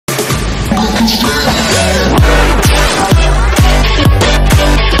Hi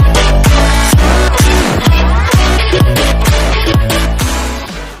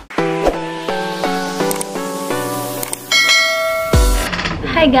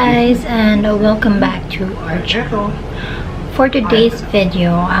guys, and welcome back to our channel. For today's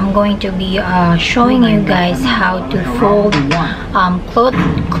video, I'm going to be showing you guys how to fold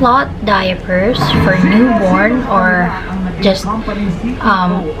cloth diapers for newborn, or just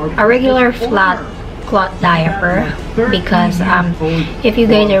a regular flat cloth diaper. Because if you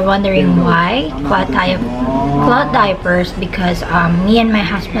guys are wondering why cloth diapers, because me and my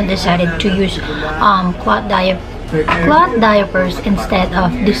husband decided to use cloth diapers instead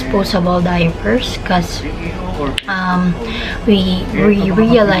of disposable diapers, because we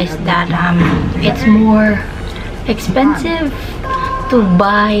realized that it's more expensive to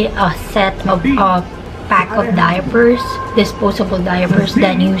buy a set of pack of diapers, disposable diapers,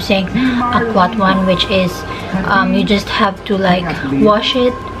 than using a cloth one, which is you just have to like wash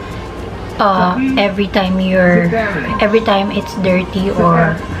it every time it's dirty,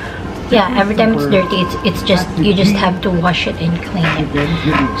 or yeah, every time it's dirty, it's just, you just have to wash it and clean it.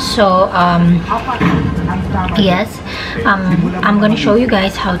 So yes, I'm gonna show you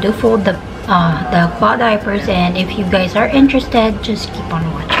guys how to fold the cloth diapers, and if you guys are interested, just keep on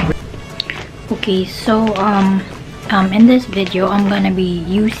watching. Okay, so in this video, I'm gonna be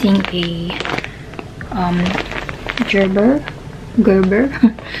using a Gerber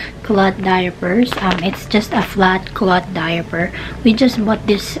cloth diapers. It's just a flat cloth diaper. We just bought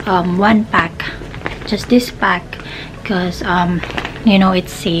this one pack, just this pack, because you know,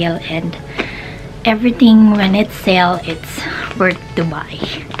 it's sale, and everything when it's sale, it's worth to buy.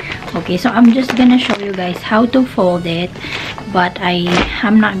 Okay, so I'm just gonna show you guys how to fold it, but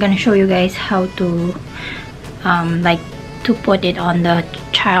I'm not gonna show you guys how to like to put it on the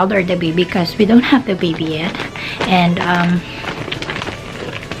child or the baby, because we don't have the baby yet. And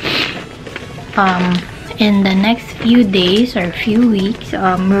in the next few days or few weeks,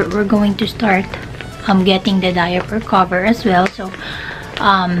 we're going to start getting the diaper cover as well. So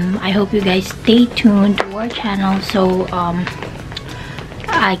I hope you guys stay tuned to our channel, so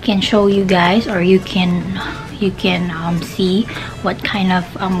I can show you guys, or you can see what kind of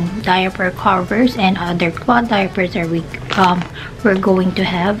diaper covers and other cloth diapers are we're going to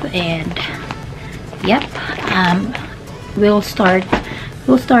have. And yep, we'll start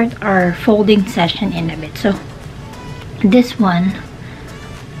our folding session in a bit. So this one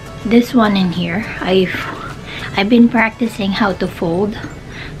in here, I've been practicing how to fold.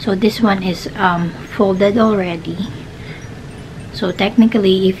 So this one is folded already. So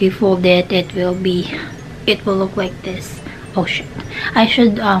technically, if you fold it, it will look like this. Oh shit, I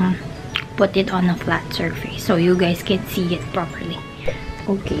should put it on a flat surface so you guys can see it properly.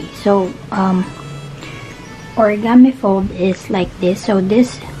 Okay, so origami fold is like this. So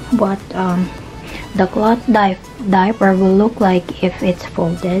this what the cloth diaper will look like if it's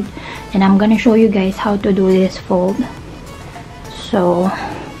folded, and I'm gonna show you guys how to do this fold. So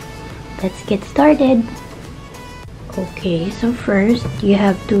let's get started. Okay, so first you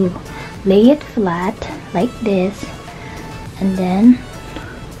have to lay it flat like this, and then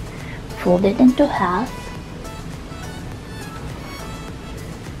fold it into half.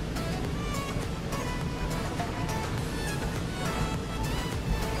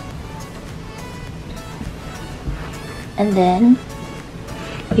 And then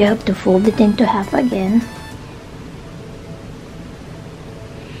you have to fold it into half again.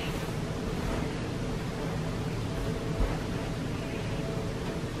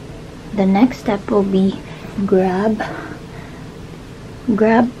 The next step will be grab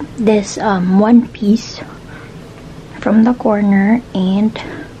this one piece from the corner and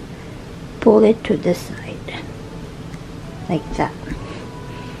pull it to the side like that.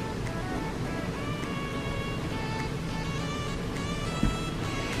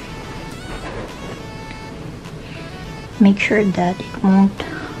 Make sure that it won't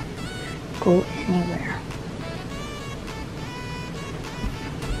go anywhere.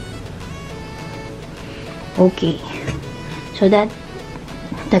 Okay, so that's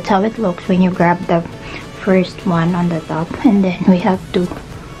how it looks when you grab the first one on the top, and then we have to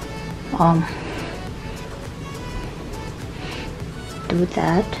do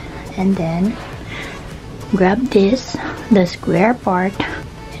that, and then grab this, the square part,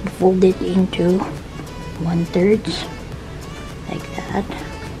 and fold it into 1/3 like that.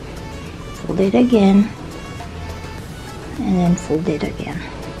 Fold it again, and then fold it again.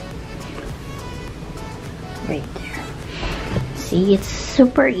 Right there. See, it's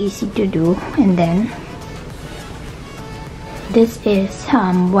super easy to do. And then this is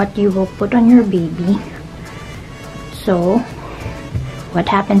what you will put on your baby. So what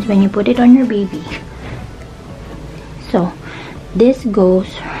happens when you put it on your baby? So this goes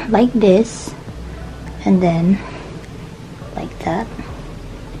like this, and then like that,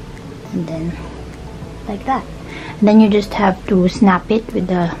 and then like that, and then you just have to snap it with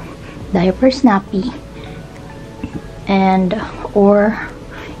the diaper snappy, and or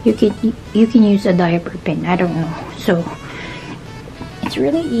you can use a diaper pin, I don't know. So it's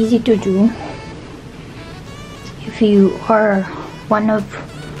really easy to do if you are one of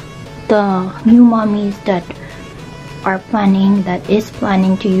the new mommies that is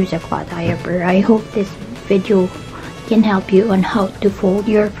planning to use a cloth diaper. I hope this video can help you on how to fold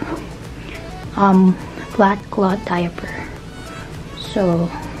your flat cloth diaper. So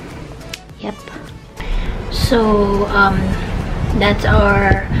yep, so that's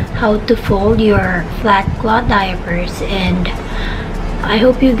our how to fold your flat cloth diapers, and I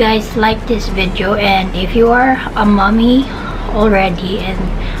hope you guys like this video. And if you are a mommy already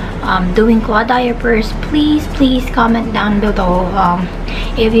and doing cloth diapers, please comment down below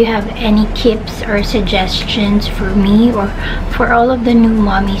if you have any tips or suggestions for me or for all of the new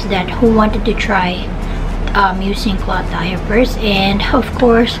mommies who wanted to try using cloth diapers. And of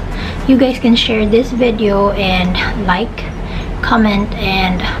course, you guys can share this video and like, comment,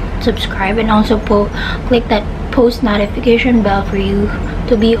 and subscribe, and also click that post notification bell for you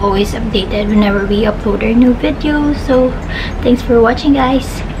to be always updated whenever we upload our new videos. So thanks for watching, guys.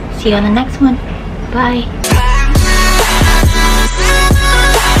 See you on the next one. Bye.